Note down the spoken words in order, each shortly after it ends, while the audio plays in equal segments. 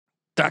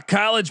The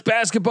college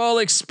basketball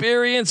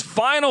experience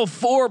Final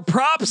Four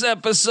props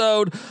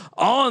episode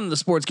on the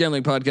Sports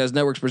Gambling Podcast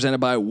Networks presented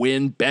by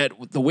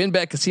WynnBET. The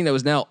WynnBET Casino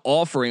is now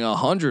offering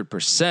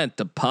 100%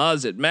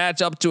 deposit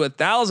match up to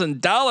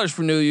 $1,000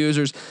 for new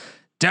users.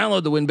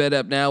 Download the WynnBET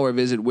app now or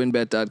visit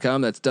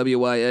wynnbet.com. That's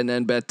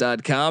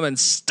WYNNBet.com and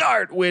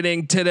start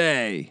winning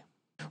today.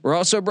 We're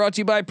also brought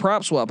to you by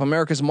PropSwap,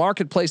 America's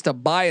marketplace to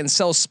buy and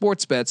sell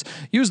sports bets.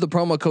 Use the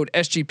promo code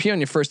SGP on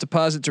your first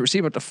deposit to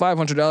receive up to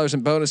 $500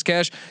 in bonus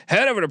cash.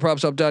 Head over to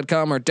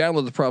PropSwap.com or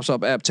download the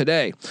PropSwap app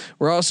today.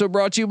 We're also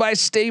brought to you by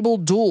Stable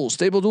Duels.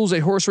 Stable Duels is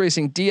a horse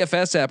racing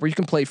DFS app where you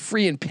can play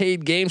free and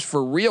paid games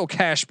for real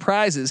cash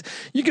prizes.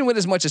 You can win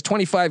as much as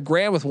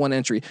 $25,000 with one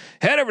entry.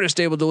 Head over to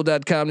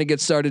StableDuel.com to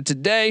get started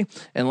today.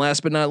 And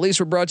last but not least,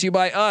 we're brought to you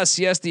by us.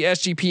 Yes, the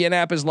SGPN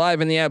app is live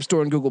in the App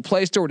Store and Google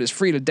Play Store. It is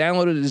free to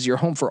download. It is your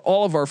home for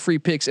all of our free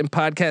picks and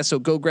podcasts. So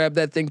go grab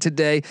that thing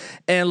today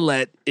and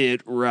let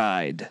it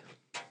ride.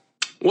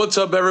 What's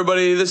up,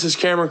 everybody? This is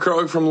Cameron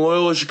Krog from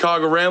Loyola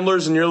Chicago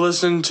Ramblers, and you're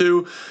listening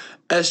to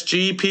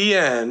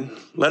SGPN.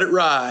 Let it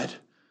ride.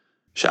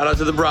 Shout out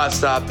to the Broad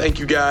Stop. Thank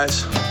you,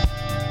 guys.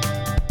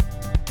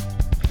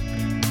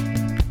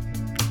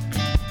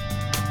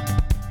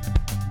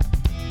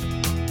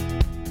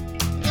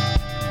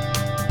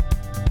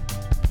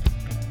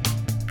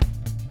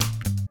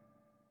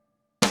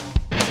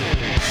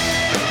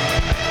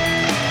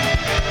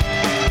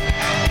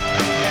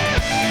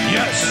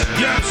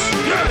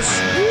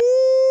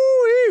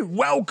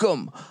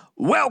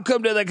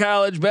 Welcome to the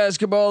college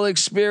basketball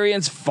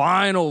experience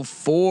Final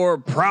Four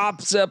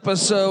props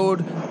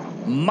episode.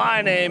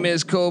 My name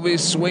is Kobe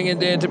Swinging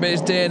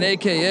Database Dan,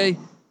 aka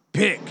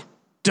Pick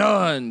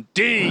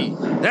Dundee.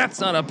 That's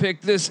not a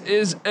pick. This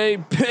is a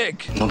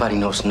pick. Nobody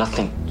knows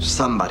nothing.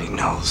 Somebody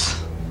knows.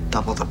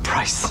 Double the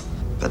price,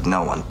 but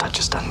no one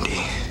touches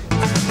Dundee.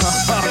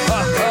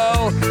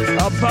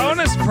 A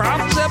bonus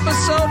props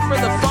episode for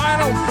the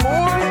Final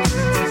Four?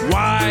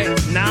 Why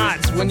not?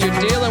 When you're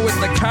dealing with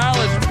the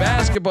college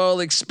basketball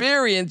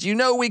experience, you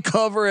know we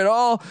cover it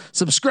all.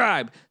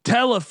 Subscribe,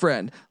 tell a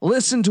friend,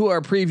 listen to our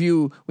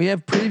preview. We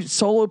have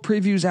solo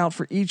previews out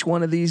for each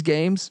one of these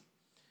games.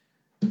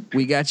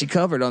 We got you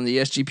covered on the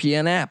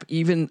SGPN app.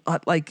 Even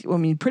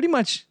pretty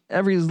much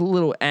every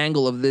little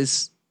angle of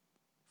this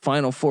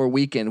Final Four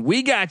weekend,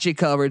 we got you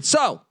covered.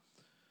 So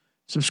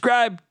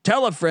subscribe,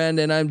 tell a friend,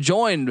 and I'm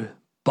joined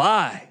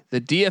by the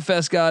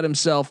DFS god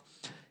himself.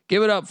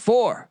 Give it up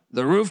for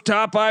the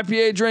rooftop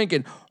IPA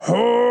drinking,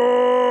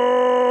 homebrew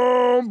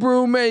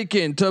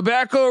making,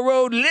 tobacco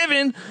road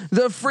living,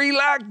 the free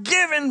lock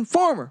giving,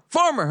 former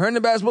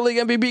Herndon Basketball League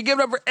MVP. Give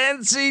it up for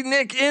NC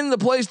Nick in the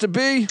place to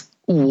be.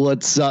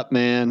 What's up,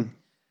 man?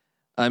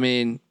 I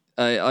mean,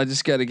 I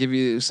just got to give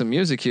you some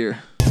music here.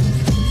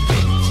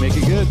 Make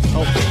it good.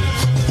 Oh,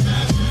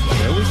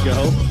 there we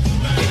go.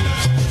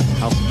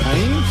 House of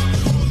Pain.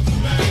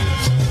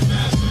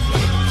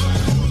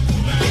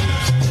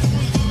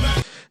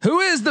 Who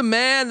is the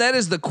man? That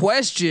is the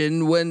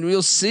question. When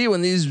we'll see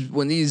when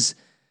these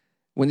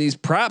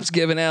props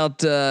given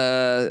out,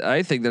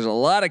 I think there's a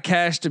lot of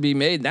cash to be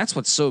made. And that's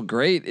what's so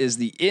great is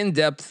the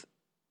in-depth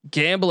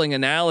gambling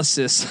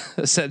analysis,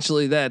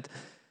 essentially that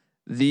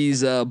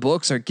these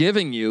books are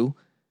giving you.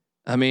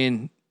 I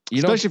mean,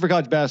 especially for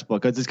college basketball,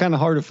 because it's kind of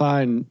hard to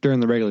find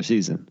during the regular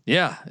season.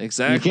 Yeah,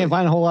 exactly. You can't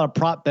find a whole lot of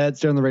prop bets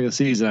during the regular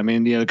season. I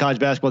mean, college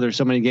basketball, there's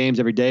so many games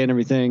every day and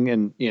everything,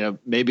 and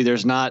maybe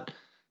there's not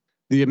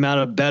the amount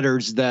of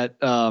bettors that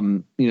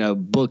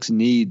books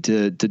need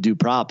to do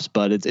props,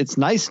 but it's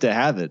nice to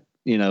have it,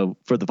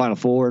 for the Final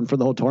Four and for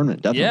the whole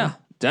tournament. Definitely. Yeah,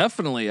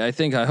 definitely. I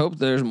hope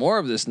there's more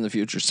of this in the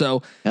future.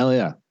 So hell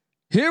yeah.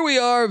 Here we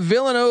are,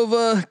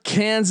 Villanova,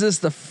 Kansas,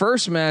 the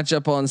first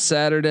matchup on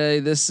Saturday.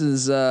 This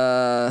is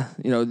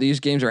these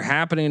games are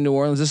happening in New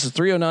Orleans. This is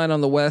 309 on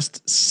the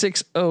West,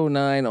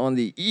 609 on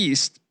the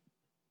East.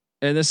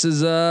 And this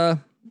is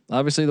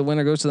obviously the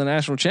winner goes to the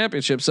national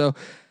championship. So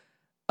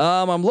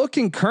I'm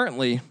looking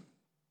currently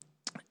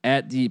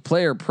at the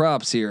player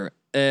props here,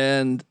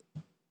 and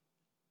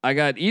I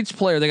got each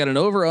player. They got an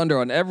over under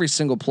on every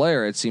single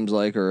player. It seems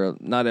like, or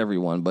not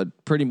everyone,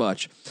 but pretty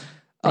much.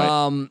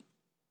 Right.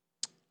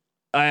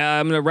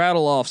 I'm going to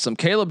rattle off some.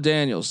 Caleb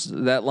Daniels.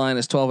 That line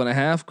is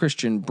 12.5.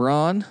 Christian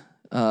Braun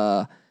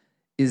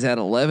is at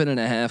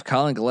 11.5.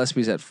 Colin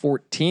Gillespie's at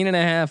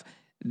 14.5.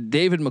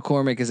 David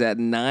McCormick is at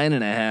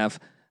 9.5.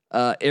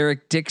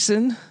 Eric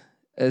Dixon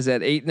is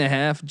at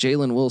 8.5.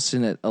 Jalen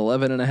Wilson at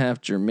 11.5.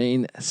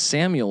 Jermaine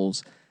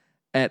Samuels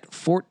at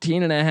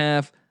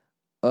 14.5.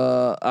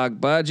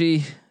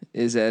 Agbaji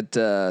is at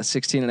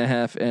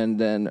 16.5, and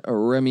then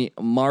Remy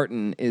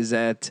Martin is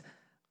at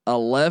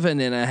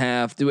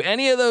 11.5. Do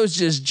any of those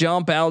just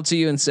jump out to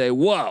you and say,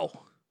 "Whoa,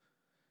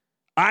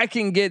 I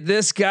can get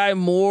this guy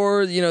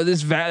more"?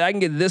 I can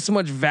get this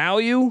much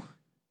value.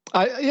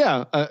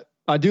 I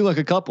do like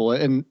a couple,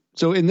 and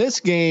so in this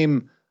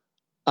game,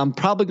 I'm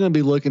probably going to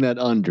be looking at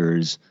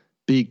unders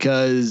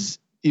because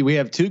we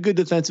have two good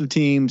defensive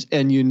teams,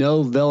 and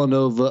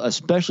Villanova,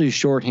 especially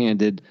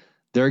shorthanded,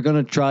 they're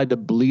going to try to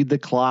bleed the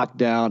clock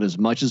down as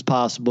much as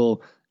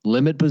possible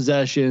limit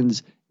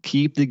possessions,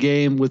 keep the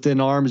game within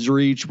arm's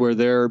reach where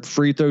their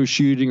free throw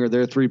shooting or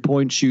their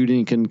 3-point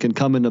shooting can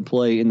come into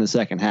play in the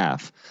second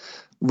half.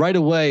 Right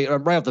away,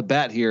 right off the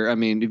bat here, I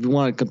mean, if you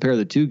want to compare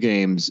the two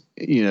games,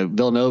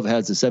 Villanova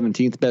has the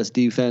 17th best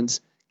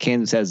defense.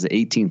 Kansas has the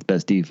 18th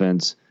best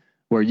defense,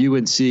 where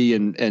UNC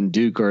and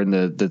Duke are in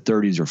the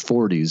 30s or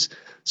 40s.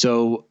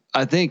 So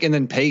I think, and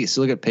then pace,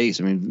 look at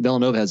pace. I mean,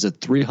 Villanova has the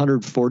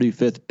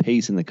 345th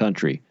pace in the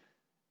country.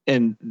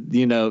 And,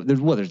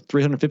 there's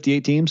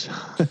 358 teams.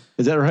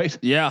 Is that right?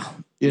 Yeah.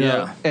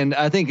 And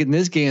I think in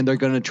this game, they're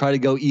going to try to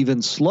go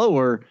even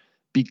slower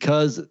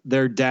because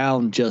they're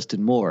down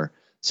Justin Moore.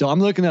 So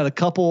I'm looking at a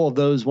couple of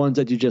those ones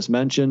that you just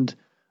mentioned.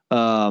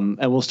 And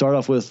we'll start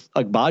off with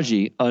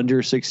Agbaji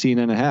under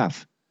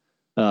 16.5.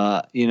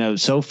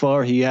 So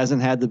far he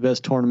hasn't had the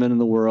best tournament in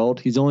the world.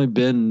 He's only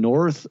been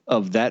north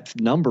of that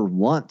number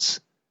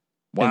once.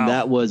 Wow. And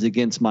that was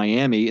against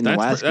Miami in the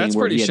last game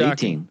where he had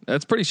 18.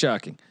 That's pretty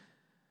shocking.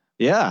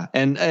 Yeah.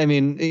 And I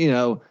mean,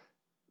 so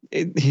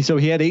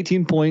he had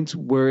 18 points.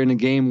 We're in a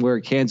game where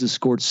Kansas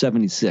scored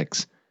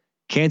 76.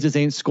 Kansas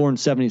ain't scoring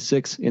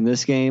 76 in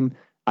this game.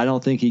 I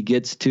don't think he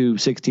gets to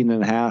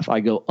 16.5. I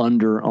go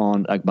under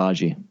on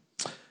Agbaji.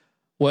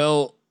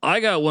 Well,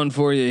 I got one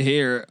for you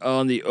here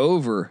on the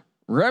over.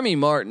 Remy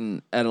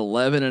Martin at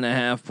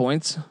 11.5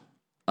 points.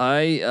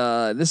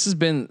 This has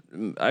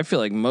been, I feel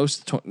like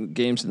most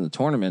games in the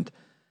tournament.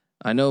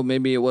 I know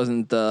maybe it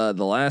wasn't the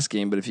last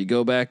game, but if you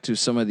go back to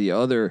some of the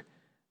other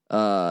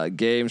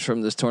games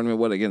from this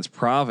tournament, against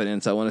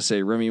Providence, I want to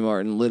say Remy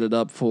Martin lit it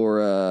up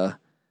for, I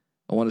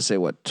want to say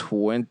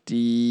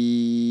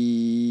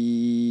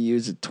 20,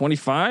 was it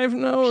 25?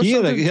 No, I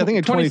think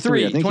at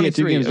 23. I think he had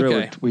 2 games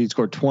where he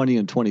scored 20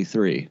 and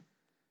 23.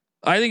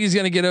 I think he's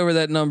going to get over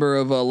that number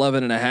of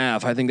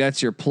 11.5. I think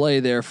that's your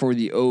play there for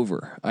the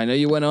over. I know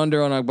you went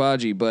under on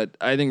Agbaji, but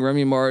I think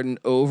Remy Martin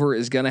over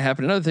is going to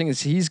happen. Another thing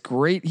is he's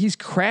great. He's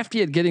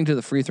crafty at getting to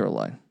the free throw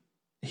line.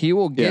 He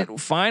will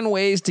find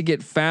ways to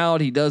get fouled.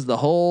 He does the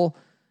whole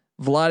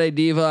Vlade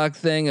Divac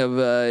thing of,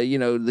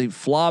 he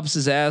flops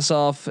his ass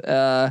off.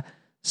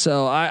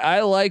 So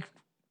I like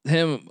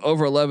him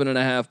over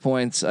 11.5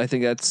 points. I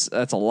think that's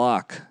a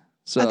lock.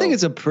 So I think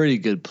it's a pretty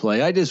good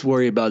play. I just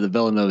worry about the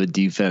Villanova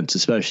defense,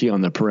 especially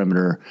on the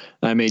perimeter.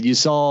 I mean, we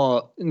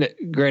saw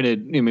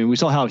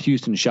how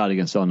Houston shot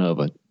against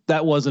Villanova.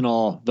 That wasn't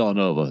all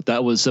Villanova.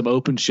 That was some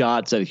open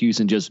shots that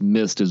Houston just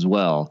missed as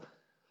well.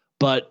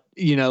 But,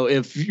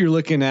 if you're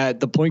looking at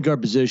the point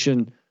guard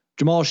position,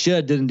 Jamal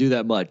Shead didn't do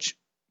that much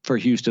for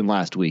Houston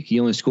last week. He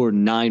only scored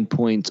 9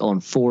 points on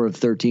 4 of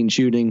 13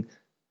 shooting.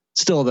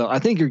 Still, though, I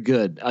think you're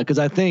good because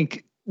I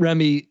think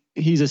Remy,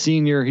 he's a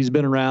senior. He's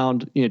been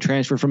around,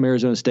 transferred from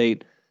Arizona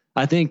State.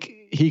 I think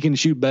he can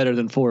shoot better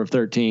than 4 of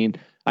 13.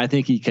 I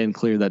think he can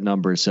clear that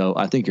number. So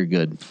I think you're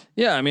good.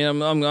 Yeah. I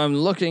mean, I'm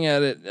looking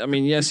at it. I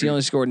mean, yes, he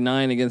only scored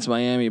 9 against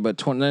Miami, but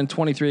then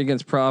 23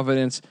 against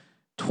Providence,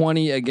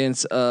 20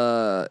 against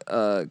Creighton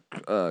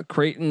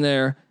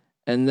there.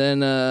 And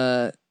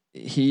then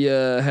he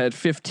had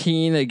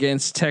 15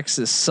 against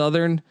Texas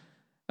Southern.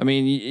 I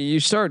mean,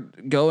 you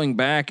start going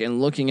back and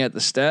looking at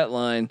the stat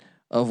line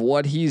of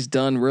what he's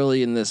done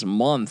really in this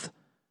month.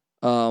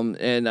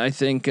 And I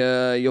think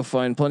you'll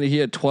find plenty. He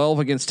had 12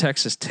 against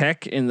Texas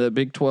Tech in the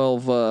Big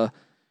 12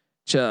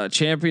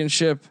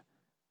 championship.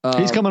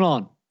 He's coming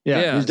on.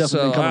 Yeah, he's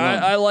definitely coming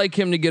on. I like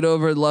him to get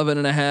over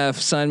 11.5.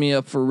 Sign me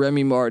up for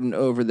Remy Martin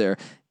over there.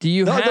 Do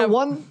you have the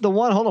one?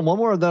 Hold on, one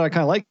more that I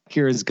kind of like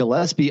here is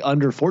Gillespie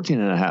under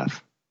 14.5.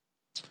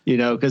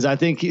 Because I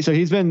think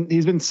he's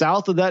been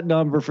south of that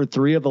number for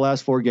 3 of the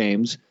last 4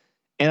 games,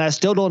 and I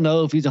still don't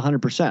know if he's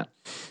 100%.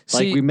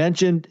 Like we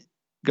mentioned,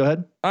 go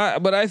ahead.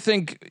 But I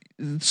think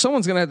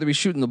someone's going to have to be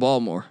shooting the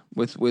ball more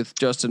with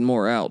Justin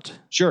Moore out.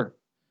 Sure.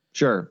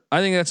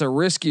 I think that's a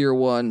riskier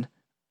one.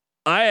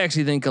 I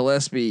actually think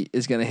Gillespie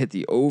is going to hit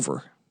the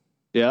over.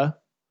 Yeah.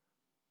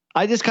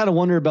 I just kind of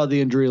wonder about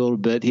the injury a little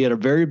bit. He had a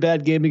very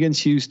bad game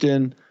against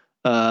Houston.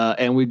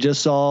 And we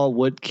just saw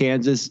what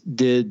Kansas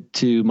did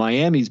to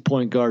Miami's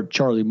point guard,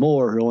 Charlie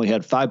Moore, who only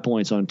had 5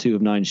 points on 2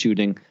 of 9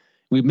 shooting.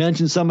 We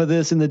mentioned some of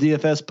this in the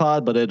DFS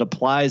pod, but it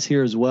applies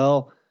here as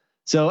well.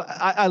 So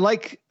I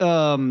like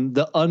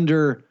the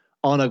under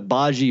on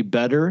Agbaji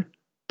better,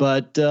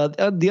 but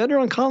the under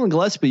on Colin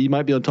Gillespie, you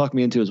might be able to talk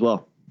me into as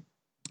well.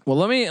 Well,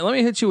 let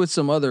me hit you with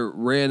some other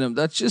random.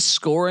 That's just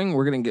scoring.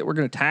 We're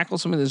gonna tackle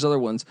some of these other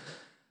ones.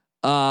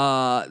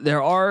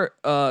 There are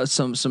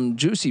some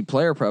juicy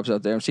player props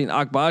out there. I'm seeing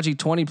Agbaji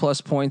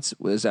 20+ points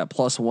is at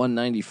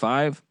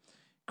 +195.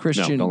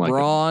 Christian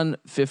Braun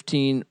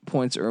 15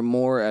 points or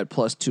more at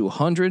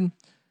 +200.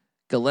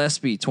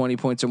 Gillespie 20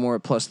 points or more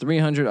at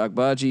 +300.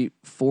 Agbaji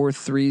 4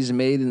 threes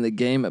made in the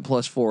game at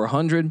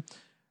 +400.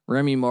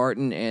 Remy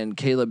Martin and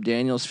Caleb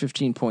Daniels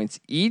 15 points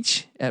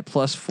each at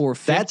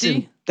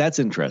 +450. That's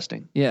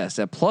interesting. Yes,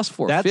 at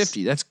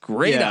 +450. That's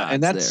great. Yeah,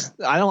 and that's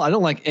there. I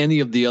don't like any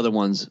of the other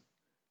ones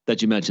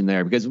that you mentioned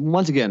there because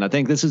once again, I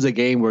think this is a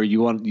game where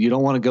you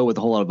don't want to go with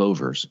a whole lot of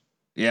overs.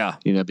 Yeah,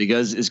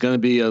 because it's going to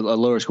be a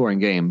lower scoring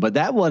game. But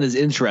that one is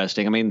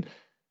interesting. I mean,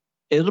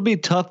 it'll be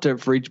tough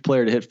for each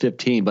player to hit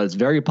 15, but it's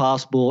very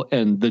possible,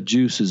 and the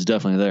juice is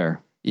definitely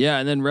there. Yeah,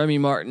 and then Remy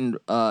Martin,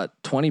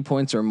 20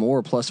 points or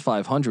more plus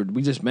 500.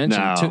 We just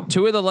mentioned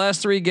two of the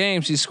last 3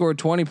 games he scored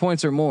 20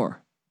 points or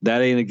more.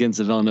 That ain't against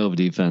the Villanova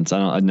defense. I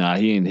don't. Nah,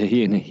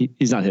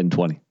 he's not hitting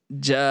 20.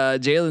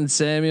 Jalen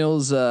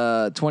Samuels,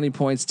 20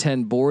 points,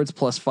 10 boards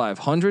plus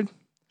 500.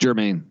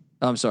 Jermaine.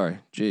 I'm sorry.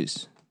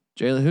 Jeez.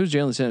 Who's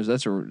Jalen Samuels?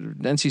 That's a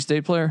NC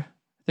State player.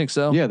 I think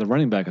so. Yeah, the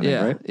running back. I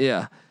think, right?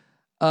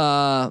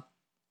 Yeah.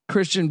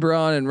 Christian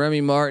Braun and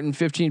Remy Martin,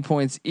 15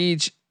 points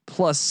each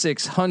plus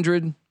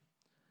 600.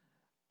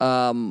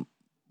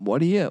 What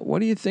do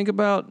you think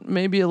about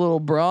maybe a little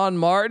Braun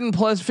Martin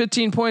plus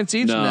 15 points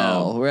each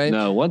now, right?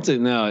 No,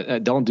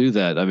 don't do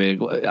that. I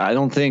mean, I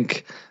don't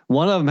think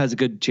one of them has a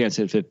good chance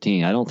to hit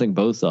 15. I don't think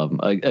both of them.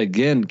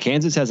 Again,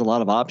 Kansas has a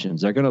lot of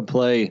options. They're going to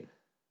play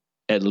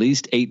at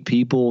least 8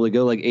 people. They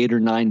go like 8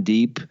 or 9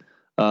 deep.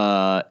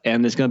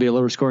 And it's going to be a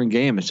lower scoring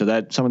game. And so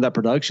that some of that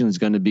production is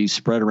going to be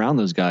spread around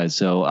those guys.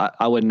 So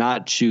I would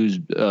not choose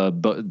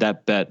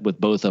that bet with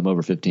both of them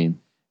over 15.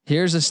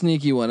 Here's a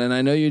sneaky one. And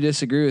I know you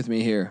disagree with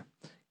me here.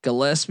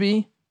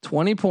 Gillespie,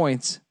 20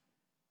 points,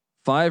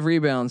 5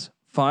 rebounds,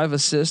 5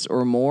 assists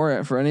or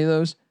more for any of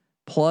those,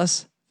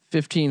 plus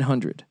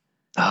 1,500.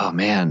 Oh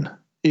man.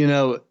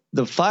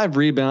 The 5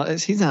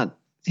 rebounds, he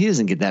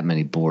doesn't get that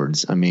many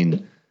boards. I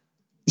mean,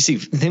 you see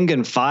him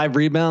getting 5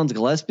 rebounds,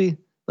 Gillespie.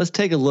 Let's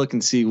take a look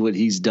and see what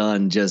he's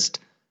done just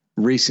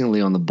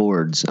recently on the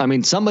boards. I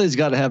mean, somebody's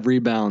got to have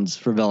rebounds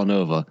for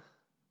Villanova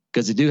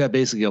because they do have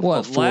basically a full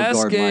last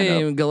guard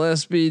game lineup.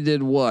 Gillespie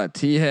did what?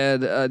 He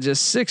had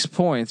just 6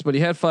 points, but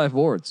he had 5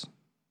 boards.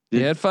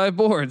 He had 5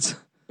 boards,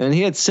 and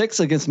he had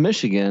 6 against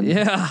Michigan.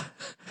 Yeah,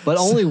 but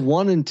only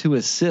 1 and 2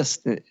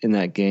 assists in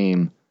that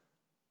game.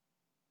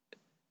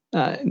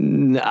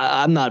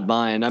 I'm not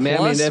buying. I mean,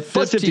 at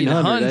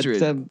 1,500,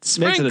 that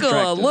sprinkle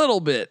a little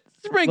bit.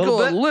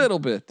 Sprinkle a little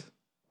bit.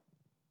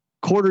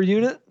 Quarter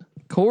unit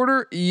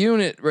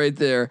right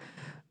there.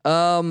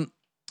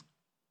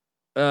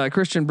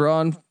 Christian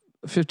Braun,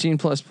 15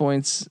 plus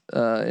points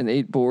and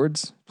 8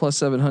 boards plus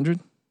 700.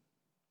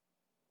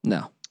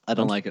 No, I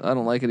don't like it. I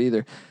don't like it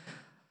either.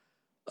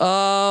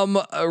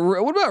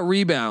 What about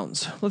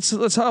rebounds?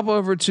 Let's hop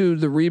over to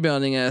the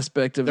rebounding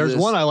aspect of There's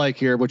this. one I like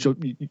here, which you'll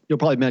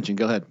probably mention.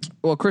 Go ahead.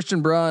 Well,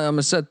 Christian Braun, I'm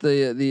gonna set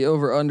the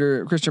over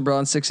under Christian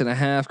Braun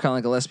 6.5,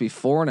 Colin Gillespie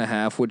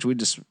 4.5, which we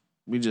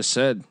just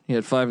said he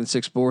had 5 and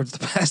 6 boards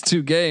the past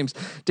 2 games.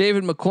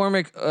 David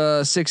McCormick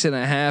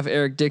 6.5,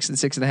 Eric Dixon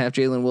 6.5,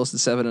 Jalen Wilson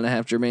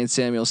 7.5, Jermaine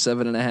Samuel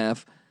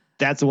 7.5.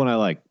 That's the one I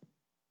like.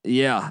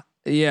 Yeah.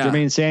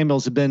 Jermaine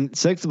Samuels has been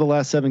 6 of the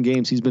last 7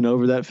 games. He's been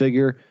over that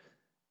figure.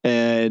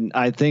 And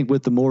I think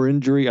with the Moore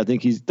injury, I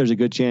think there's a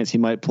good chance he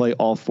might play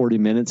all 40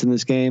 minutes in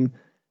this game.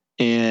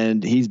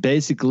 And he's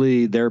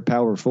basically their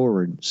power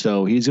forward.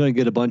 So he's going to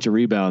get a bunch of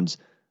rebounds.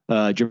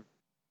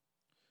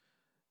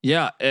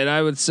 Yeah. And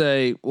I would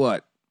say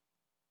what?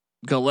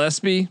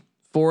 Gillespie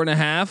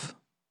 4.5.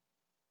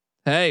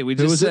 Hey, we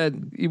just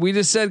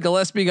said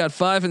Gillespie got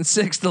 5 and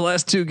 6 the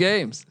last 2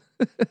 games.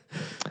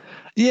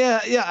 Yeah.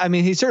 I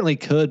mean, he certainly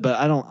could, but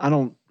I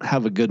don't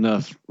have a good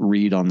enough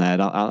read on that.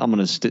 I'm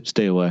going to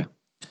stay away.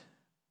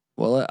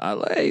 Well,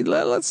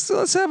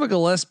 let's have a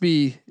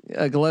Gillespie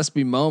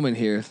moment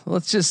here.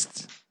 Let's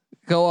just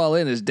go all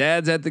in. His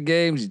dad's at the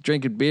games. He's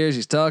drinking beers.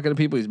 He's talking to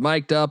people. He's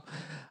mic'd up.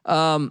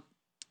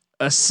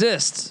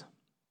 Assists.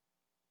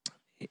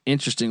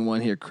 Interesting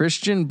one here.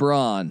 Christian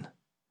Braun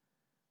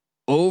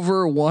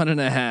over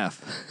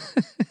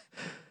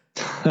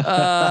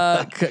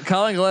 1.5.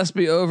 Colin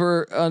Gillespie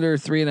over under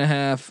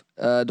 3.5.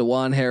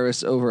 DeJuan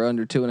Harris over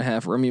under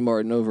 2.5. Remy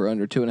Martin over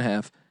under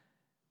 2.5.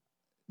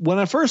 When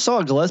I first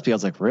saw Gillespie, I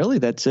was like, really?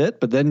 That's it?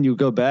 But then you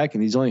go back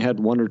and he's only had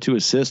 1 or 2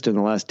 assists in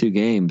the last 2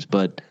 games.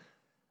 But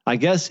I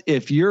guess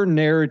if your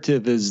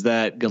narrative is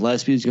that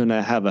Gillespie is going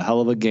to have a hell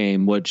of a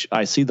game, which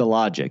I see the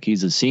logic.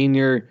 He's a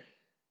senior.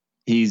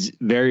 He's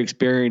very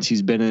experienced.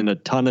 He's been in a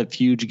ton of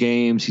huge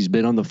games. He's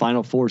been on the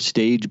Final Four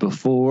stage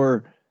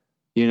before,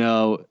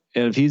 and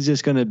if he's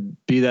just going to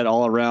be that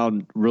all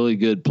around really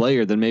good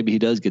player, then maybe he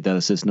does get that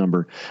assist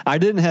number. I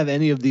didn't have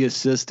any of the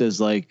assists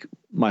as like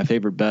my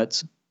favorite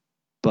bets,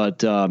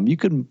 but you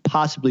could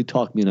possibly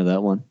talk me into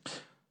that one.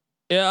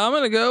 Yeah, I'm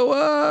going to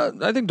go.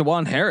 I think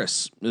DeJuan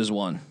Harris is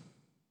one.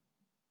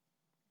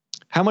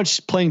 How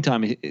much playing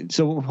time?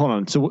 So hold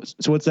on. So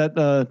what's that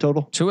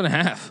total?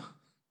 2.5.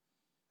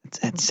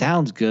 That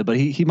sounds good, but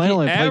he might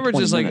only play 20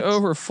 averages like minutes.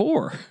 over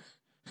 4.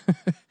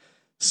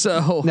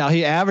 So now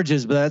he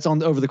averages, but that's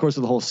over the course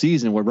of the whole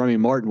season where Remy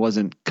Martin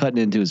wasn't cutting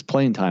into his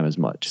playing time as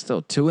much.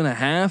 Still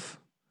 2.5.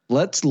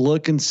 Let's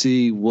look and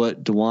see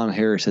what DeJuan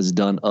Harris has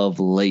done of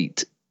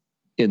late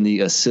in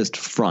the assist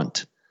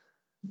front.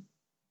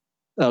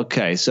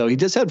 Okay, so he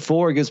just had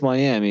 4 against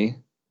Miami,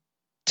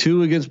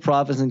 2 against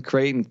Providence and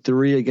Creighton,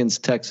 3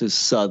 against Texas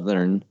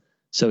Southern.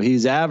 So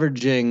he's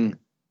averaging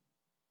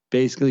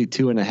basically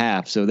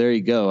 2.5. So there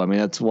you go. I mean,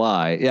 that's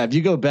why. Yeah, if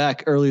you go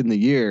back early in the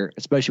year,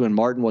 especially when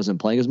Martin wasn't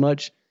playing as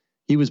much,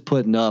 he was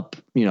putting up,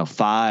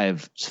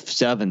 5,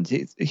 7.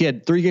 He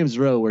had 3 games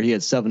in a row where he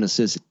had 7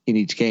 assists in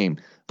each game,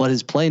 but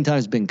his playing time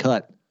has been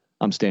cut.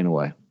 I'm staying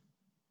away.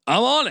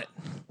 I'm on it.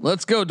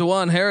 Let's go,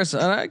 DeJuan Harris.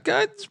 And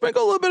I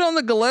sprinkle a little bit on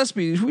the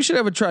Gillespie. We should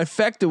have a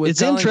trifecta with.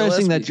 It's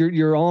interesting that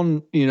you're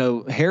on,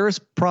 Harris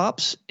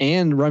props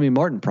and Remy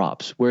Martin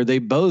props, where they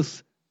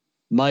both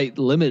might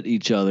limit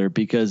each other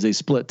because they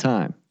split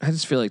time. I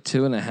just feel like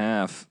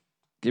 2.5.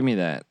 Give me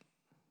that.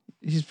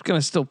 He's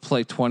gonna still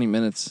play 20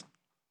 minutes.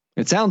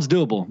 It sounds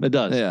doable. It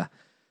does. Yeah.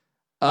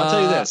 I'll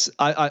tell you this.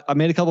 I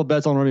made a couple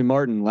bets on Remy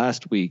Martin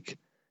last week,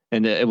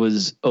 and it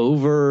was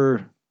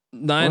over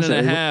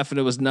 9.5, and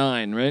it was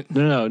 9, right?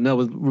 No.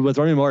 With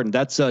Remy Martin,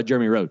 that's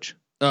Jeremy Roach.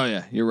 Oh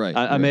yeah, you're right.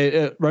 I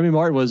made Remy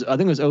Martin I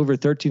think it was over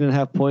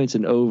 13.5 points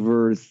and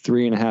over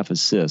 3.5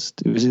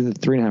 assists. It was either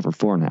 3.5 or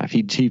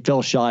 4.5. He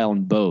fell shy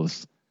on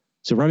both.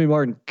 So Remy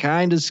Martin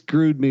kind of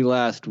screwed me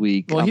last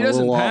week. Well, he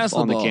doesn't pass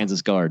on the the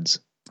Kansas guards.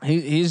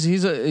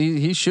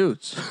 He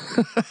shoots.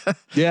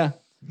 Yeah,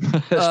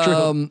 that's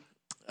true.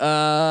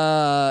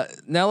 Now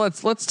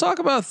let's talk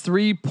about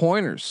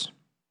 3-pointers.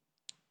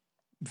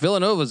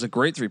 Villanova is a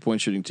great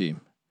 3-point shooting team.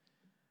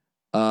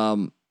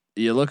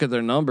 You look at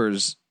their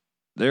numbers;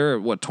 they're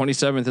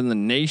 27th in the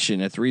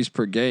nation at threes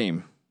per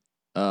game,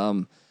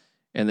 and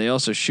they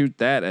also shoot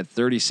that at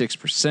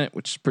 36%,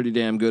 which is pretty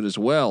damn good as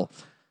well.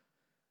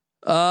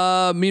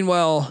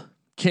 Meanwhile,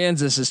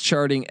 Kansas is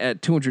charting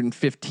at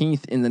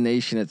 215th in the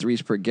nation at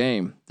threes per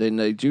game.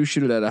 They do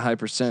shoot it at a high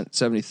percent,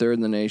 73rd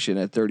in the nation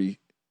at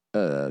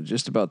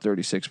just about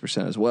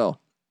 36% as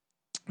well.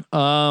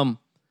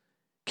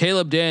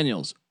 Caleb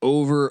Daniels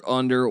over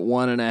under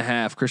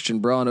 1.5. Christian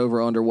Braun over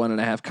under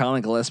 1.5.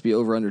 Colin Gillespie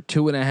over under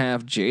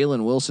 2.5.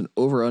 Jalen Wilson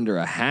over under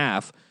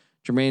 0.5.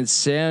 Jermaine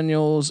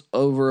Samuels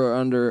over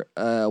under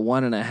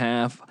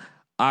 1.5.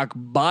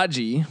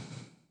 Akbaji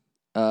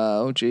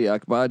over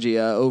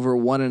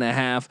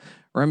 1.5.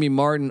 Remy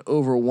Martin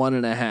over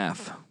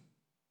 1.5.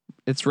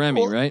 It's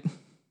Remy, right?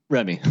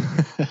 Remy.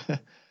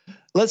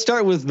 Let's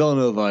start with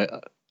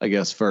Villanova, I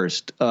guess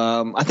first.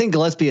 I think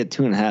Gillespie at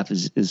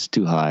 2.5 is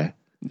too high.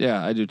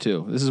 Yeah, I do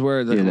too. This is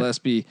where the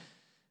Gillespie,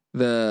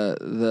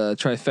 the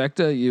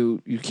trifecta.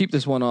 You keep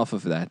this one off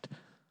of that.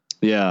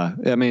 Yeah,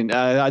 I mean,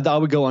 I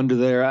would go under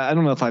there. I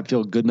don't know if I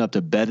feel good enough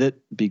to bet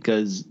it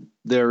because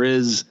there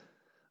is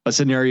a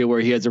scenario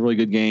where he has a really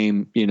good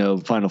game,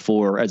 Final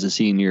Four as a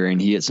senior,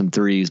 and he hits some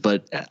threes.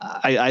 But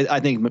I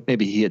think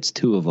maybe he hits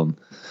 2 of them.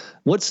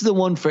 What's the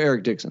one for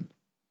Eric Dixon?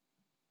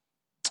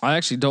 I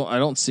actually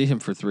don't see him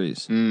for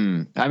threes. I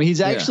mean,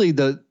 he's actually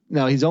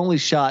he's only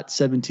shot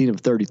 17 of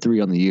 33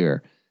 on the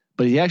year,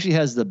 but he actually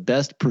has the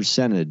best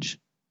percentage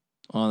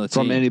on the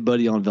team from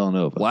anybody on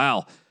Villanova.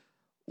 Wow.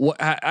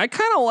 I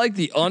kind of like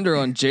the under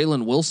on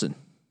Jalen Wilson.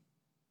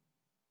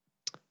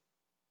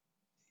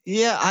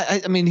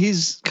 Yeah. I mean,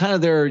 he's kind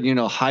of their,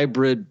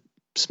 hybrid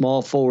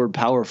small forward,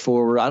 power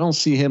forward. I don't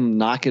see him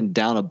knocking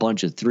down a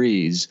bunch of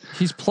threes.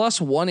 He's plus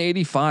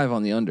 185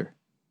 on the under.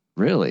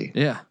 Really?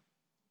 Yeah.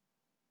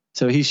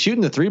 So he's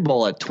shooting the 3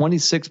 ball at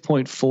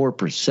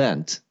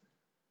 26.4%.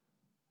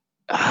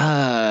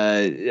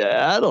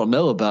 I don't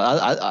know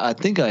about. I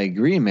think I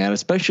agree, man.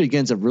 Especially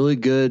against a really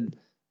good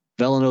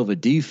Villanova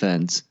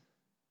defense.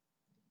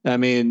 I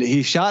mean,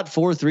 he shot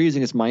 4 threes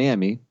against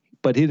Miami,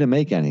 but he didn't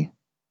make any.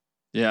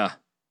 Yeah.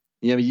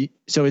 Yeah.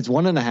 So it's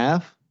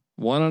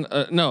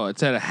 1.5. No,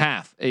 it's at a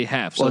half. So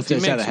well, it's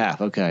at a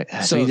half. Okay.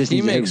 So he just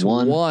he makes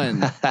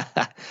one. If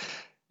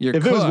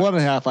it was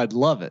 1.5, I'd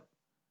love it.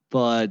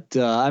 But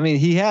I mean,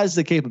 he has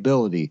the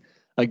capability.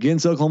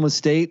 Against Oklahoma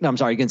State,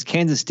 against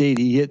Kansas State,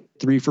 he hit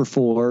 3 for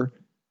 4.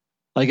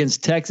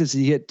 Against Texas,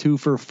 he hit 2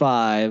 for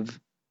 5.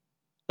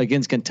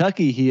 Against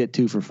Kentucky, he hit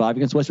 2 for 5.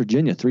 Against West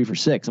Virginia, 3 for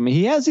 6. I mean,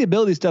 he has the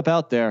ability to step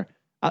out there.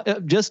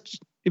 Just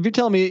if you're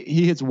telling me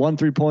he hits 1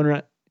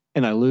 3-pointer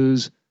and I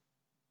lose,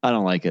 I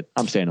don't like it.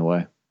 I'm staying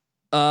away.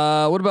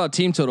 What about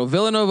team total?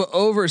 Villanova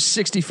over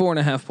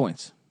 64.5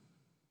 points.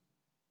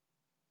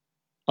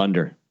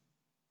 Under.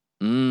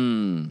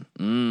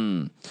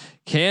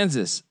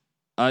 Kansas.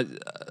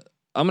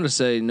 I'm going to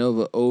say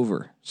Nova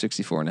over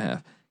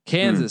 64.5.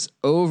 Kansas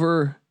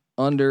over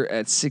under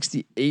at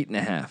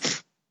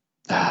 68.5.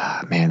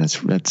 Man,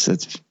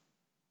 that's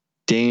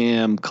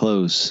damn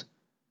close.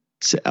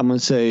 So I'm going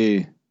to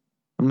say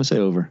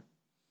over.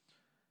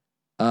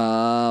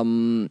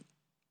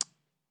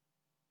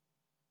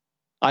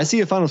 I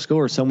see a final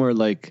score somewhere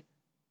like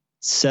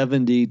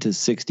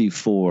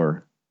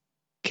 70-64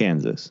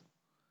 Kansas.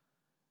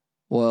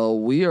 Well,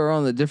 we are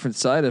on the different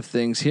side of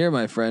things here,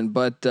 my friend,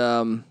 but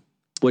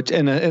which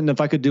and if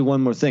I could do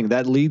one more thing,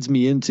 that leads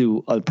me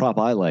into a prop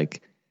I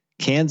like.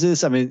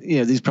 Kansas, I mean,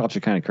 these props are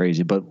kind of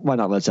crazy, but why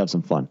not? Let's have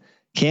some fun.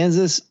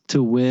 Kansas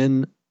to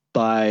win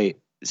by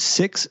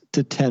 6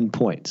 to 10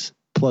 points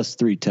plus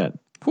 310.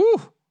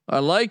 Whew, I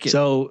like it.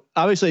 So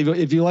obviously,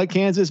 if you like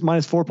Kansas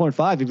minus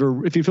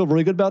 4.5, if you feel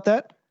really good about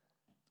that,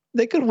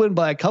 they could win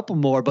by a couple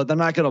more, but they're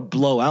not going to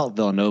blow out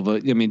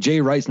Villanova. I mean, Jay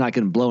Wright's not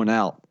getting blown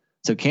out.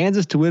 So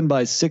Kansas to win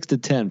by 6 to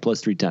 10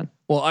 plus 310.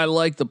 Well, I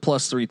like the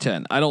plus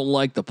 310. I don't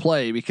like the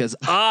play because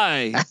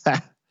I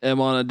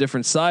am on a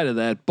different side of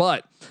that,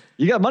 but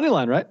you got money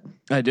line, right?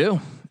 I do.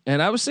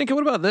 And I was thinking,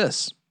 what about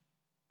this?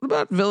 What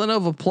about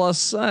Villanova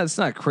plus? It's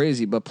not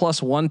crazy, but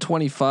plus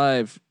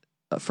 125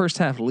 first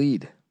half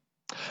lead.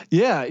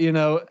 Yeah,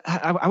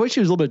 I wish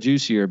it was a little bit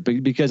juicier,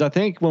 because I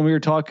think when we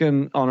were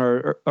talking on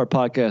our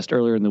podcast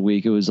earlier in the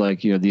week, it was like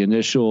the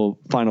initial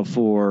Final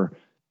Four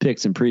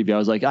picks and preview. I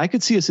was like, I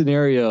could see a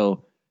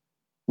scenario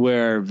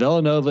where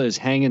Villanova is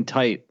hanging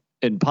tight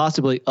and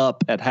possibly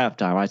up at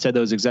halftime. I said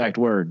those exact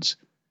words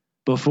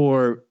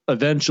before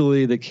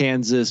eventually the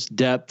Kansas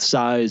depth,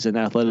 size, and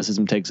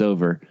athleticism takes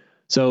over.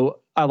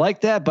 So I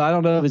like that, but I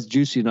don't know if it's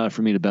juicy enough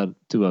for me to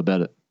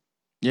bet it.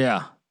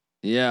 Yeah.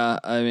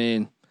 I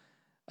mean,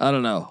 I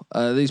don't know.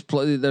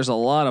 There's a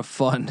lot of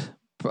fun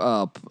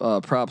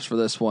props for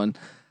this one.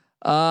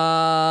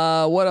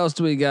 What else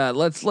do we got?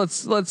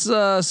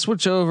 Let's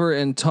switch over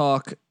and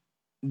talk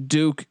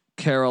Duke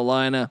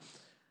Carolina.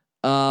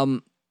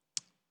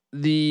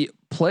 The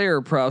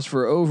player props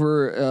for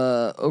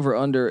over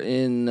under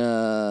in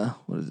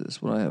what is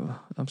this? What I have?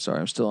 I'm sorry,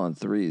 I'm still on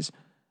threes.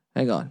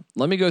 Hang on.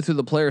 Let me go through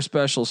the player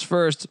specials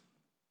first.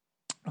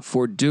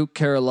 For Duke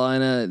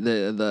Carolina,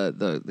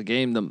 the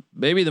game,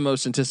 maybe the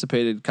most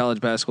anticipated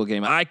college basketball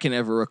game I can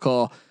ever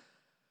recall.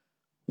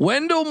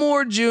 Wendell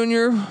Moore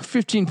Jr.,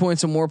 15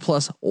 points or more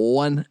plus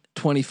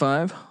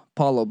 125.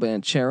 Paulo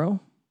Banchero,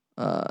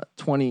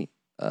 20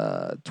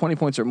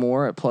 points or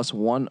more at plus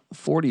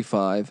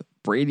 145.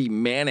 Brady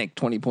Manick,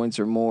 20 points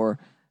or more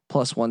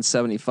plus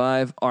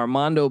 175.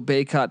 Armando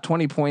Bacot,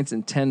 20 points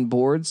and 10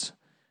 boards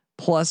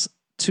plus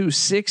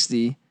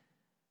 260.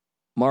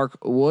 Mark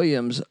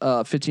Williams,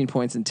 15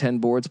 points and 10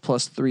 boards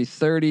plus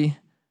 330.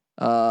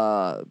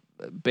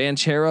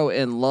 Banchero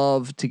and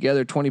Love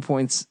together 20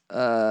 points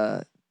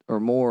or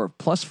more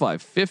plus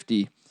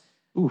 550.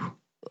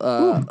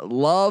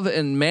 Love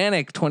and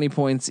Manick 20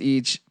 points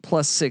each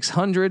plus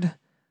 600.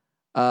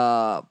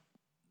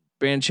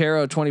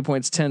 Banchero 20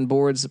 points 10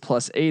 boards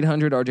plus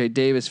 800. RJ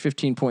Davis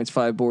 15 points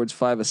 5 boards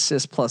 5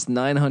 assists plus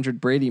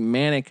 900. Brady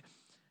Manick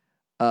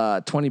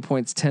 20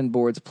 points 10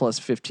 boards plus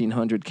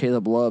 1500.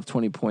 Caleb Love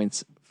 20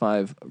 points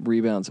 5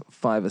 rebounds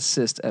 5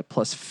 assists at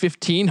plus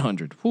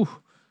 1500. Whew.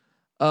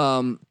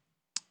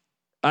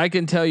 I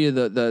can tell you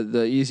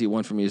the easy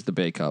one for me is the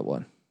Bacot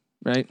one,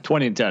 right?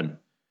 20 and 10.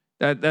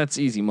 That's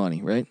easy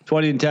money, right?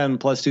 20 and 10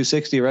 plus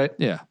 260, right?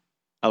 Yeah,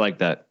 I like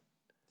that.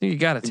 You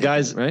got it,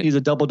 guys. Right? He's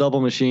a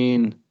double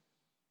machine.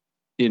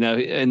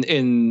 And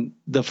in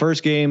the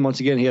first game, once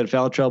again, he had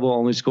foul trouble,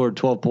 only scored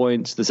 12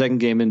 points. The second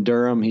game in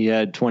Durham, he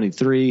had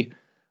 23.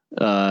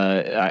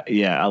 I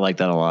like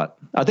that a lot.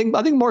 I think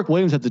Mark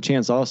Williams had the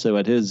chance also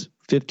at his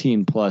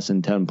 15 plus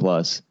and 10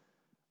 plus.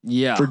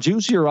 Yeah, for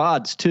juicier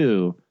odds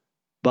too,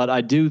 but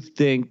I do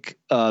think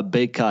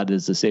Bacot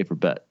is the safer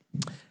bet.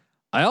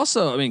 I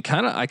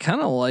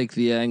kind of like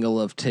the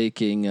angle of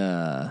taking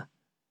Banchero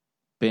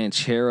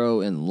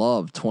and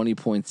Love 20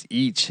 points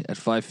each at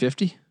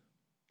 550.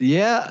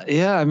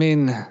 Yeah. I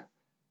mean,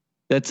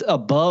 that's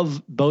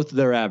above both of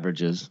their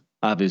averages.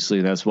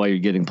 Obviously, that's why you're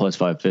getting plus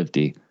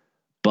 550.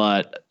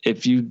 But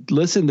if you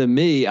listen to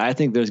me, I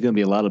think there's going to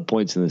be a lot of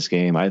points in this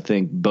game. I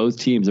think both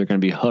teams are going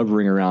to be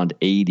hovering around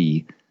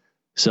 80.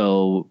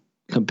 So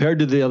compared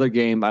to the other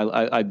game,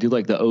 I do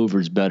like the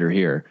overs better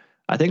here.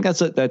 I think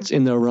that's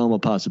in the realm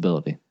of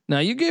possibility. Now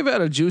you gave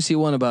out a juicy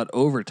one about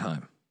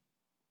overtime.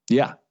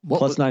 Yeah,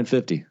 plus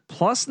 950.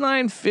 Plus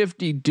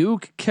 950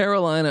 Duke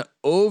Carolina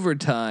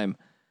overtime.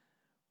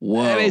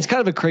 Whoa. I mean, it's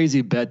kind of a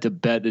crazy bet to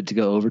it to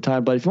go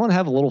overtime, but if you want to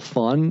have a little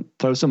fun,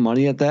 throw some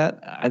money at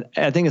that.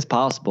 I think it's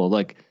possible.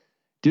 Like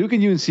Duke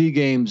and UNC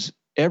games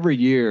every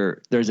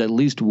year, there's at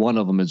least one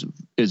of them is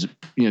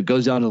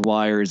goes down to the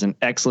wire, is an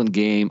excellent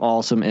game,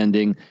 awesome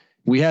ending.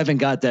 We haven't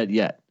got that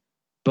yet.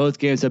 Both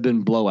games have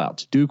been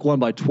blowouts. Duke won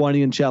by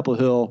 20 in Chapel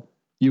Hill.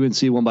 UNC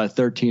won by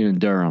 13 in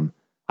Durham.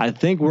 I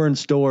think we're in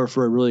store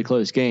for a really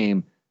close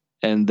game,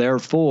 and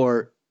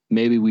therefore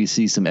maybe we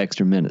see some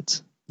extra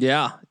minutes.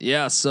 Yeah.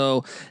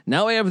 So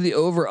now we have the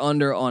over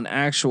under on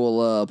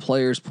actual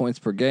players points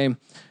per game,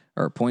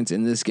 or points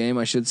in this game,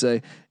 I should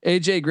say.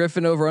 AJ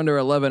Griffin over under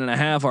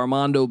 11.5.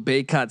 Armando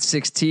Bacot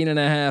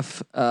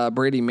 16.5.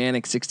 Brady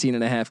Manick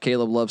 16.5.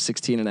 Caleb Love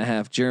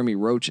 16.5. Jeremy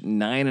Roach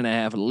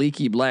 9.5.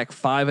 Leaky Black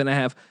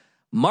 5.5.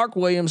 Mark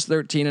Williams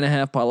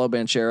 13.5. Paulo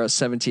Banchero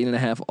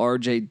 17.5.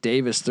 RJ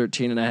Davis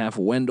 13.5.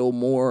 Wendell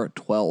Moore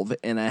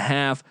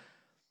 12.5.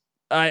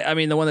 I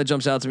mean, the one that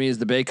jumps out to me is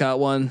the Bacot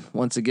one.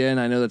 Once again,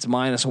 I know that's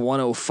minus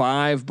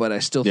 105, but I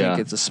still think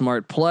it's a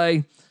smart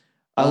play.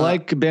 I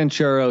like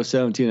Banchero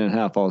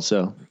 17.5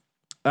 also.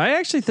 I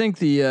actually think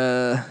the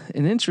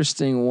an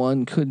interesting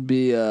one could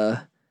be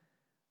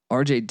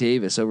RJ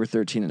Davis over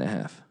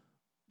 13.5.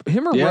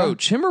 Him or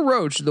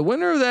Roach, the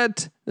winner of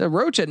the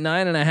Roach at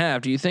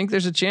 9.5. Do you think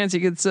there's a chance he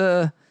gets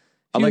I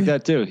like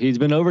that too. He's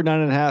been over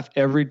 9.5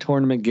 every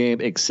tournament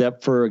game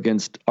except for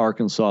against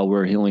Arkansas,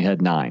 where he only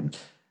had 9.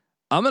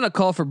 I'm going to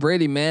call for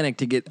Brady Manick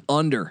to get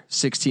under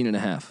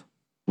 16.5.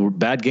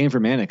 Bad game for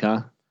Manick,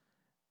 huh?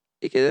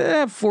 He could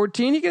have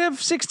 14. He could have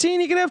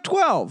 16. He could have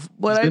 12.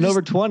 But he's been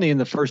over 20 in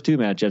the first 2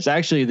 matchups.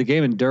 Actually, the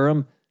game in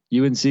Durham,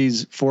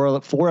 UNC's four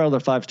out of their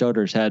 5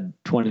 starters had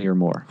 20 or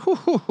more.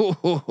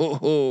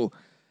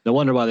 No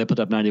wonder why they put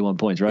up 91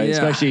 points, right? Yeah.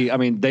 Especially, I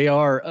mean, they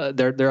are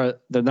they're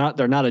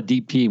not a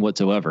deep team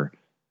whatsoever.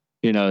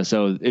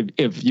 So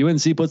if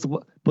UNC puts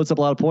up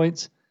a lot of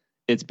points,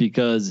 it's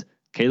because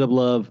Caleb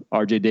Love,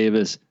 RJ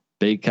Davis,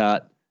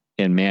 Baycott,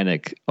 and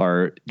Manek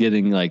are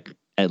getting like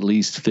at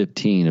least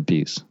 15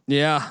 apiece.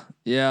 Yeah.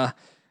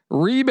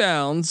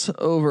 Rebounds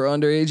over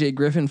under AJ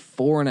Griffin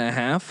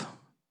 4.5.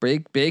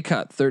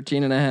 Baycott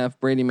 13.5.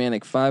 Brady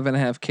Manek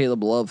 5.5.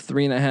 Caleb Love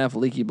 3.5.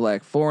 Leaky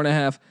Black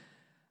 4.5.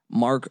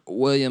 Mark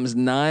Williams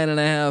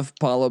 9.5.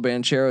 Paulo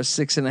Banchero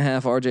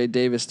 6.5. RJ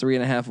Davis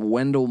 3.5.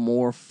 Wendell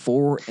Moore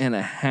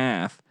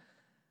 4.5.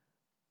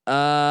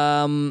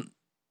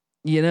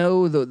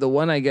 The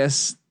one I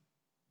guess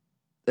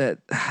that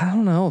I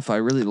don't know if I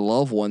really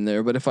love one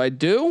there, but if I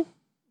do,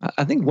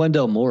 I think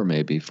Wendell Moore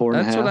maybe 4.5.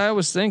 That's what I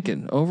was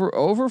thinking. Over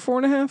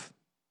 4.5.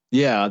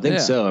 Yeah, I think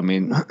so. I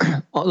mean,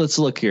 let's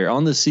look here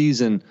on the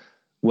season.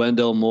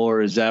 Wendell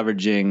Moore is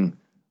averaging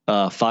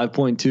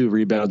 5.2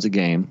 rebounds a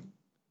game.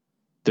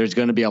 There's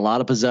going to be a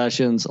lot of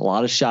possessions, a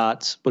lot of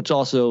shots, but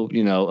also,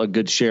 a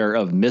good share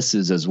of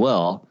misses as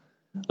well.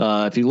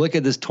 If you look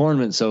at this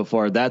tournament so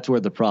far, that's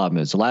where the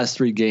problem is. The last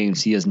 3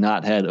 games, he has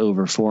not had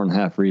over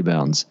 4.5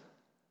 rebounds.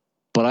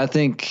 But I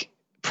think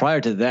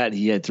prior to that,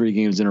 he had 3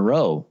 games in a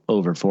row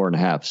over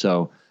 4.5.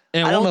 So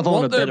I don't know if I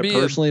want to bet it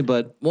personally,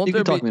 but you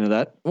can talk me into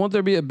that. Won't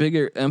there be a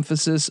bigger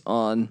emphasis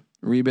on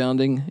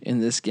rebounding in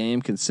this game,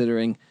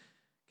 considering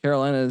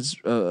Carolina is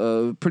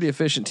a pretty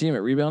efficient team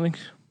at rebounding?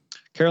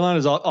 Carolina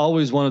is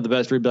always one of the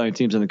best rebounding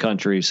teams in the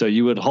country. So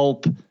you would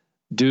hope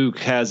Duke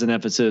has an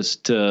emphasis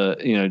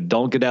to,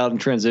 don't get out in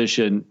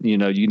transition. You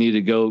need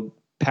to go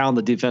pound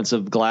the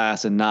defensive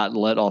glass and not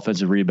let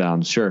offensive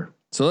rebounds. Sure.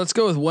 So let's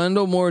go with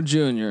Wendell Moore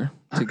Jr.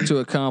 to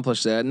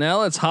accomplish that.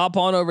 Now let's hop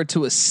on over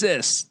to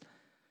assists.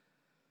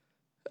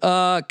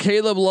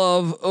 Caleb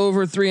Love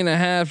over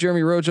 3.5.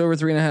 Jeremy Roach over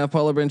 3.5.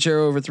 Paulo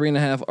Banchero over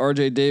 3.5.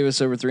 RJ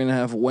Davis over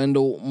 3.5.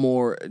 Wendell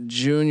Moore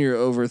Jr.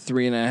 over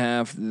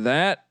 3.5.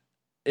 That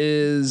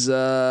is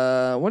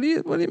what do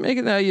you make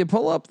it now? You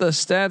pull up the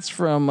stats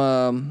from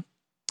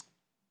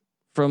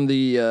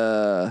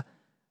the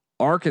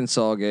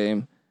Arkansas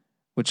game,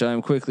 which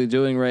I'm quickly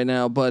doing right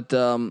now, but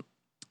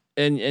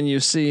and you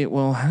see,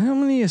 well, how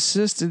many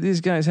assists did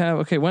these guys have?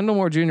 Okay, Wendell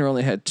Moore Jr.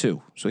 only had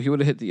 2, so he would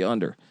have hit the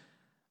under.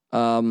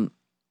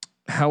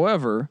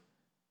 However,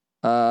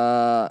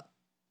 Banchero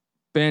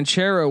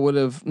would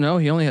have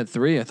he only had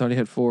 3. I thought he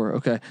had 4.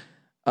 Okay.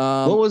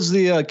 What was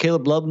the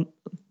Caleb Love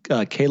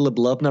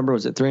number?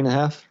 Was it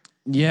 3.5?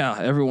 Yeah,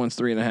 everyone's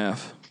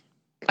 3.5.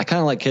 I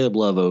kind of like Caleb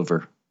Love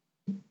over.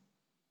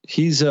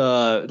 He's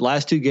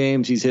last 2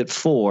 games he's hit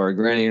 4.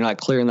 Granted, you're not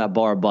clearing that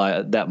bar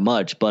by that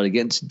much, but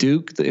against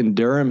Duke in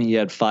Durham he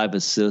had 5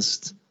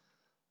 assists.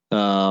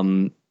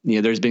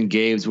 There's been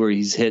games where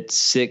he's hit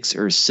 6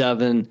 or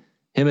 7.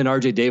 Him and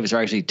RJ Davis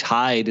are actually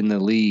tied in the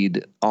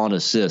lead on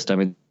assist. I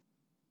mean,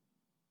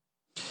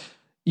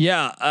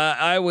 yeah,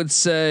 I would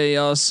say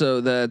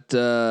also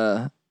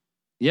that.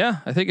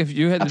 I think if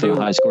you had to do a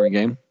high scoring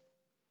game.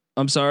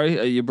 I'm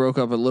sorry, you broke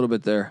up a little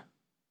bit there.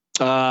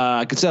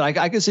 I could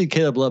see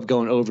Caleb Love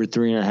going over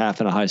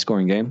 3.5 in a high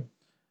scoring game.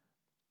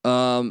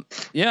 I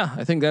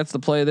think that's the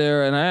play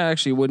there, and I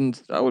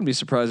wouldn't be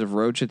surprised if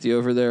Roach hit the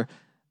over there.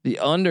 The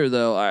under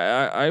though,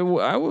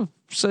 I would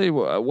say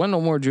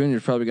Wendell Moore Jr.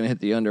 is probably going to hit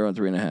the under on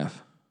 3.5.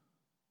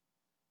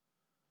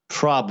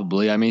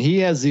 Probably. I mean, he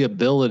has the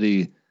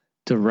ability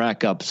to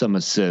rack up some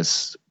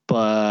assists,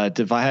 but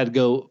if I had to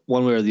go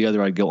one way or the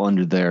other, I'd go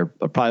under there.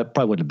 I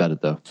probably wouldn't bet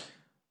it though.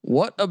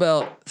 What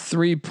about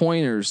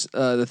 3-pointers?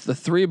 The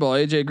 3 ball,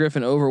 AJ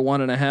Griffin over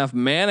 1.5,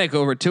 Manek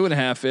over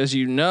 2.5. As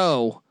you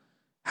know,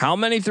 how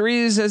many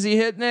threes has he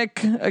hit,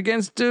 Nick,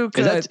 against Duke?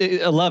 That's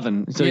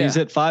 11. So he's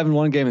hit 5 in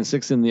one game and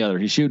 6 in the other.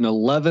 He's shooting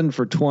 11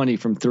 for 20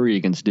 from 3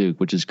 against Duke,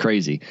 which is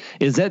crazy.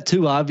 Is that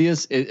too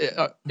obvious?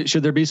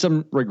 Should there be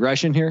some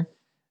regression here?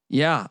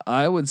 Yeah,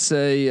 I would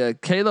say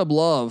Caleb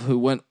Love, who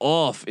went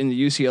off in the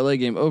UCLA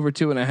game, over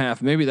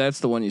 2.5. Maybe that's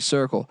the one you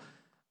circle.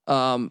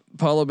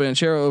 Paulo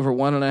Banchero over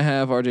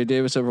 1.5. RJ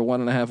Davis over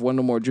 1.5.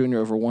 Wendell Moore Jr.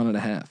 over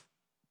 1.5.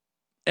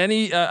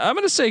 I'm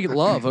going to say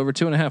Love over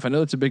 2.5. I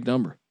know it's a big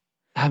number.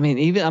 I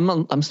mean,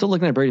 I'm still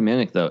looking at Brady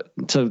Manek though.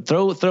 So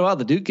throw out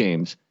the Duke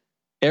games.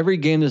 Every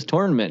game this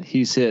tournament,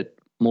 he's hit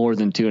more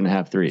than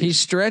 2.5 threes. He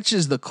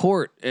stretches the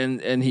court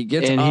and he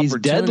gets and he's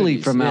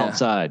deadly from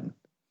outside.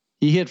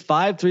 He hit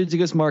 5 threes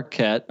against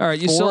Marquette. All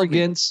right, 4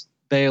 against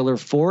Baylor,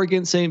 4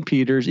 against St.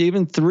 Peter's,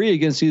 even 3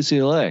 against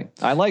UCLA.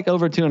 I like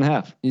over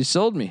 2.5. You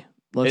sold me.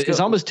 It's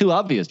almost too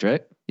obvious,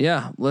 right?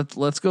 Yeah.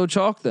 Let's go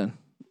chalk then.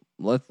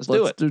 Let's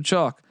do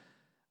chalk.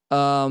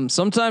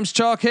 Sometimes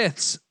chalk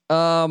hits.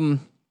 How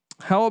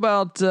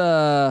about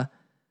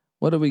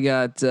what do we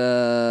got?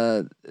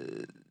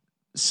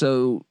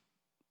 So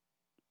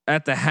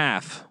at the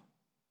half,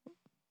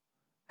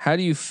 how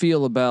do you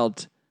feel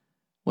about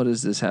what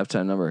is this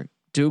halftime number?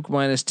 Duke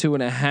minus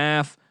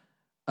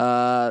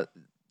 2.5.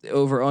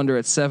 over under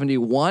at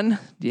 71.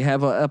 Do you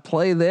have a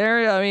play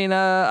there? I mean,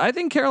 I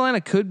think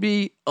Carolina could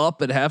be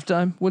up at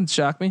halftime. Wouldn't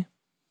shock me.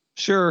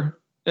 Sure.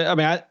 I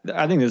mean,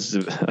 I think this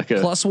is like a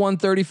plus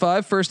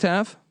 135 first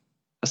half.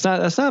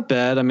 That's not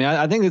bad. I mean,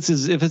 I think this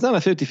is, if it's not a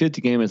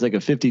 50-50 game, it's like a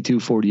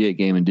 52-48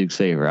 game in Duke's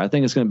favor. I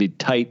think it's going to be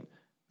tight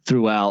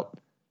throughout.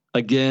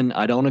 Again,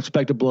 I don't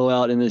expect a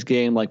blowout in this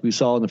game like we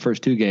saw in the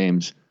first two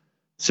games.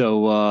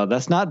 So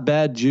that's not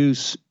bad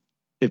juice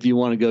if you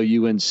want to go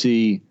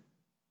UNC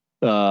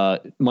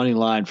money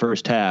line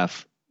first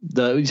half.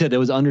 You said it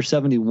was under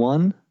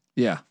 71.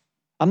 Yeah,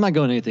 I'm not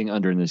going anything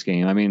under in this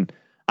game. I mean,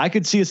 I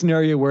could see a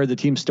scenario where the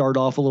team start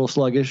off a little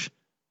sluggish,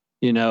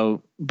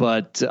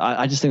 but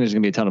I just think there's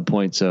going to be a ton of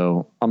points.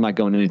 So I'm not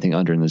going anything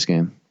under in this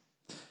game.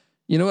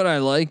 You know what I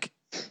like?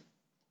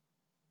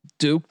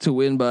 Duke to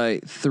win by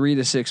 3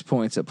 to 6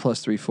 points at plus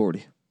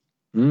 340.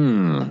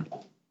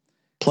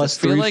 Plus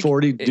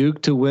 340 like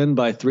Duke to win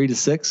by 3 to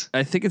 6.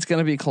 I think it's going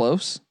to be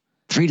close.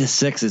 3 to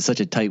 6 is such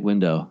a tight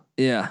window.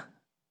 Yeah.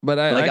 But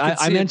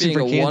I mentioned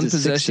for Kansas one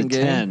possession 6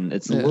 to 10.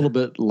 It's a little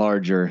bit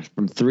larger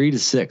from 3 to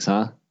 6,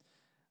 huh?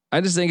 I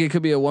just think it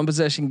could be a one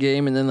possession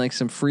game and then like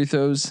some free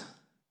throws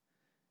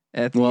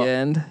at the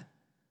end.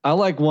 I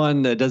like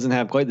one that doesn't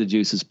have quite the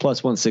juices,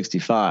 plus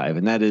 165,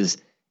 and that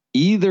is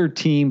either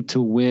team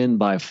to win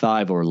by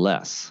 5 or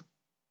less.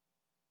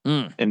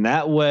 And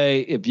that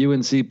way, if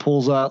UNC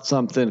pulls out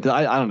something, because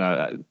I don't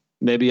know,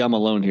 maybe I'm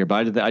alone here,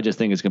 but I just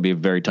think it's going to be a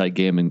very tight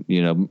game,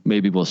 and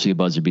maybe we'll see a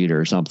buzzer beater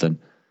or something,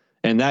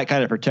 and that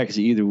kind of protects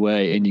you either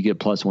way, and you get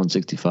plus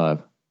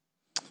 165.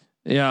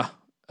 Yeah.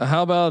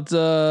 How about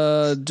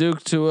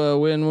Duke to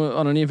win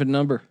on an even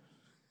number?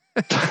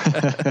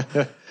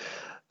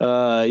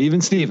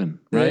 Even Steven,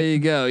 right? There you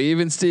go.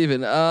 Even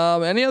Steven.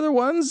 Any other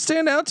ones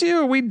stand out to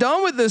you? Are we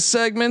done with this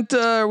segment?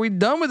 Are we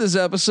done with this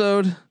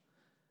episode?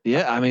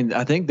 Yeah. I mean,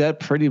 I think that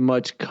pretty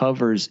much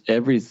covers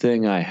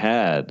everything I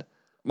had.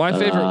 My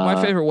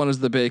favorite one is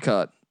the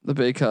Baycott. The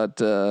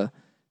Baycott,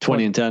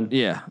 20 and 10.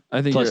 Yeah.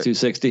 I think plus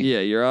 260. Yeah.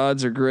 Your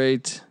odds are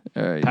great.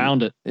 All right.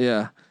 Pound it.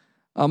 Yeah.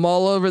 I'm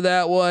all over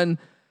that one.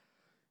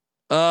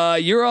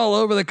 You're all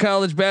over the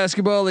college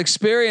basketball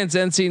experience,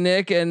 NC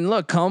Nick, and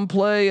look, come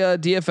play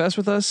DFS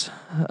with us.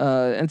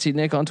 NC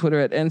Nick on Twitter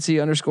at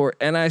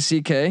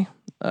NC_NICK.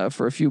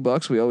 For a few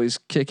bucks, we always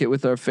kick it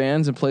with our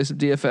fans and play some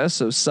DFS.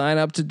 So sign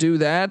up to do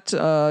that.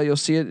 You'll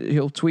see it.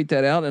 He'll tweet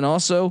that out, and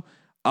also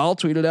I'll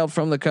tweet it out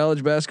from the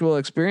college basketball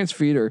experience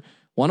feed, or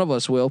one of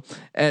us will,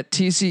 at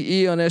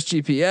TCE on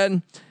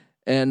SGPN.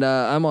 And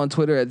I'm on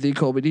Twitter at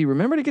TheColbyD.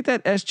 Remember to get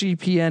that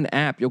SGPN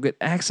app. You'll get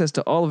access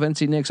to all of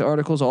NC Nick's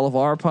articles, all of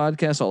our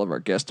podcasts, all of our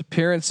guest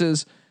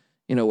appearances.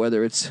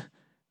 Whether it's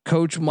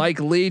Coach Mike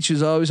Leach,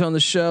 who's always on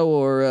the show,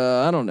 or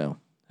I don't know,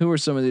 who are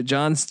some of the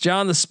John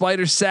the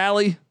Spider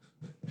Sally.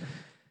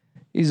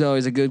 He's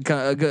always a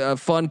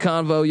fun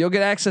convo. You'll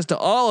get access to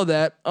all of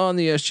that on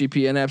the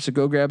SGPN app. So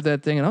go grab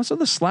that thing, and also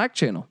the Slack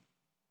channel.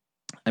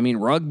 I mean,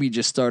 rugby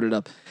just started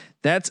up.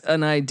 That's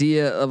an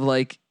idea of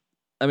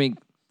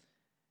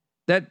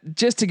that,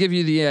 just to give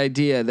you the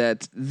idea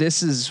that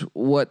this is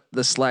what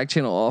the Slack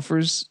channel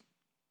offers.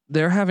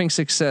 They're having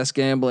success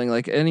gambling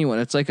like anyone.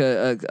 It's like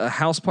a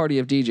house party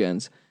of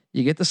DGens.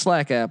 You get the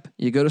Slack app,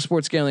 you go to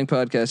Sports Gambling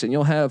Podcast, and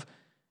you'll have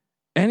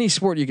any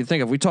sport you can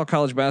think of. We talk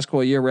college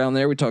basketball year round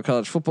there. We talk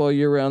college football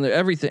year round there.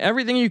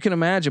 Everything you can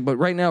imagine. But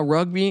right now,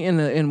 rugby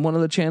in one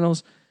of the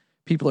channels,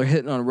 people are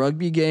hitting on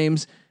rugby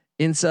games.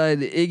 Inside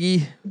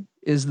Iggy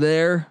is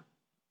there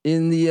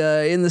in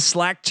the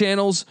Slack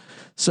channels.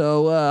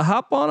 So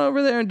hop on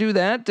over there and do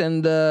that,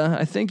 and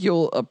I think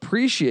you'll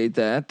appreciate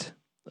that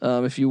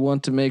if you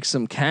want to make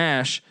some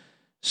cash.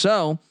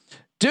 So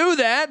do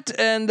that,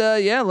 and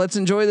let's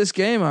enjoy this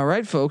game. All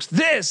right, folks,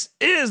 this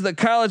is the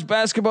college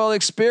basketball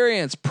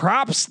experience,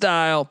 prop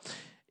style.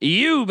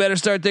 You better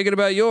start thinking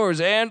about yours,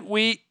 and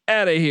we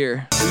out of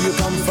here. Do you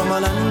come from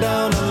a land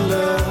down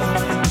under?